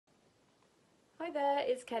Hi there,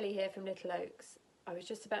 it's Kelly here from Little Oaks. I was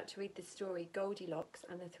just about to read the story Goldilocks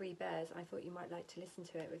and the Three Bears. I thought you might like to listen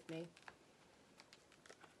to it with me.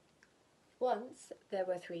 Once there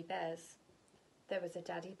were three bears. There was a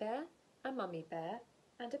daddy bear, a mummy bear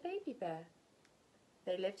and a baby bear.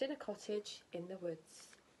 They lived in a cottage in the woods.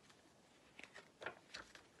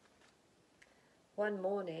 One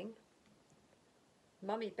morning,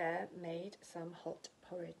 Mummy Bear made some hot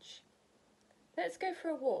porridge. "Let's go for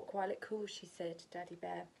a walk while it cools," she said to Daddy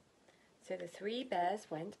Bear. So the three bears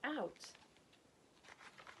went out.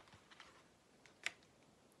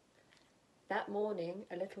 That morning,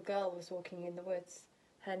 a little girl was walking in the woods.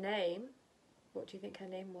 Her name, what do you think her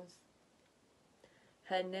name was?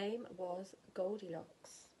 Her name was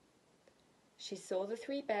Goldilocks. She saw the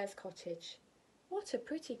three bears' cottage. "What a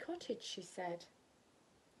pretty cottage," she said.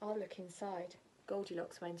 "I'll look inside."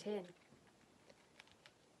 Goldilocks went in.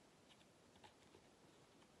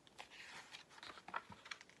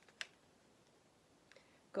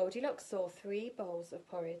 Goldilocks saw 3 bowls of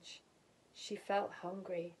porridge. She felt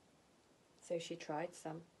hungry, so she tried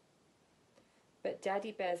some. But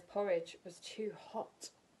Daddy Bear's porridge was too hot.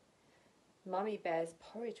 Mummy Bear's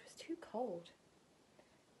porridge was too cold.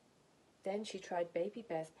 Then she tried Baby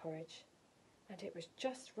Bear's porridge, and it was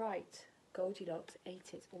just right. Goldilocks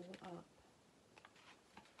ate it all up.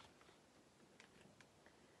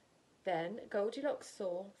 Then Goldilocks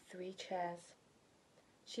saw 3 chairs.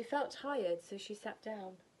 She felt tired, so she sat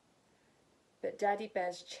down. But Daddy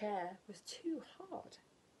Bear's chair was too hard.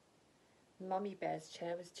 Mummy Bear's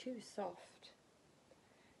chair was too soft.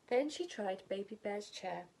 Then she tried Baby Bear's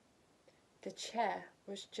chair. The chair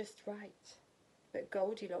was just right, but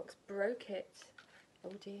Goldilocks broke it.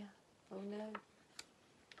 Oh dear, oh no.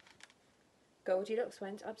 Goldilocks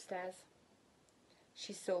went upstairs.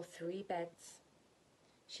 She saw 3 beds.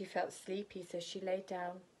 She felt sleepy, so she lay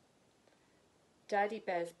down. Daddy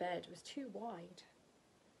Bear's bed was too wide.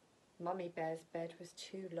 Mummy Bear's bed was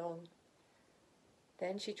too long.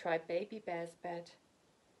 Then she tried Baby Bear's bed.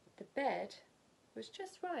 The bed was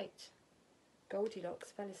just right.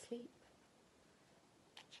 Goldilocks fell asleep.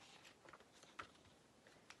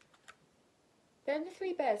 Then the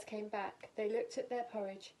 3 bears came back. They looked at their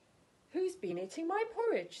porridge. "Who's been eating my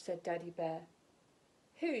porridge?" said Daddy Bear.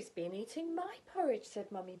 "Who's been eating my porridge?"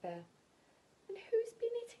 said Mummy Bear. "And who's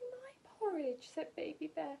been eating my porridge?" said Baby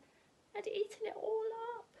Bear, "and eaten it all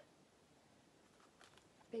up."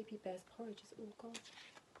 Baby Bear's porridge is all gone.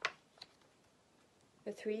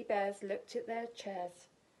 The 3 bears looked at their chairs.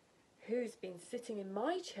 "Who's been sitting in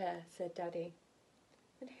my chair?" said Daddy.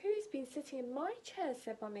 "And who's been sitting in my chair?"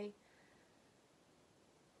 said Mummy.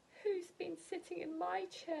 "Who's been sitting in my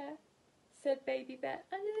chair?" said Baby Bear,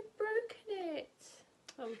 "and they've broken it."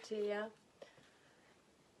 Oh dear.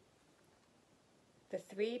 The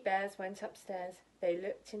 3 bears went upstairs. They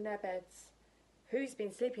looked in their beds. "Who's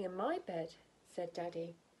been sleeping in my bed?" said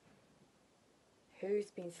Daddy. "Who's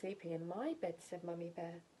been sleeping in my bed?" said Mummy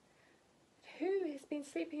Bear. "Who has been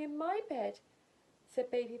sleeping in my bed?" said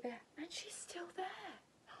Baby Bear. "And she's still there."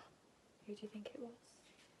 Who do you think it was?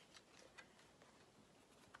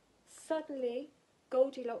 Suddenly,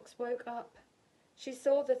 Goldilocks woke up. She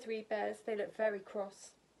saw the 3 bears. They looked very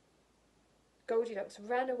cross. Goldilocks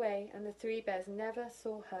ran away, and the 3 bears never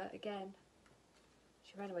saw her again.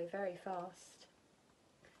 She ran away very fast.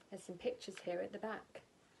 There's some pictures here at the back.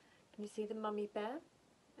 Can you see the Mummy Bear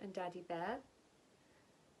and Daddy Bear,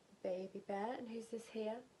 the Baby Bear, and who's this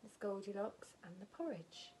here? It's Goldilocks and the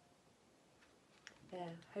porridge.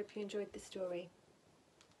 There, hope you enjoyed the story.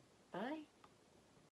 Bye.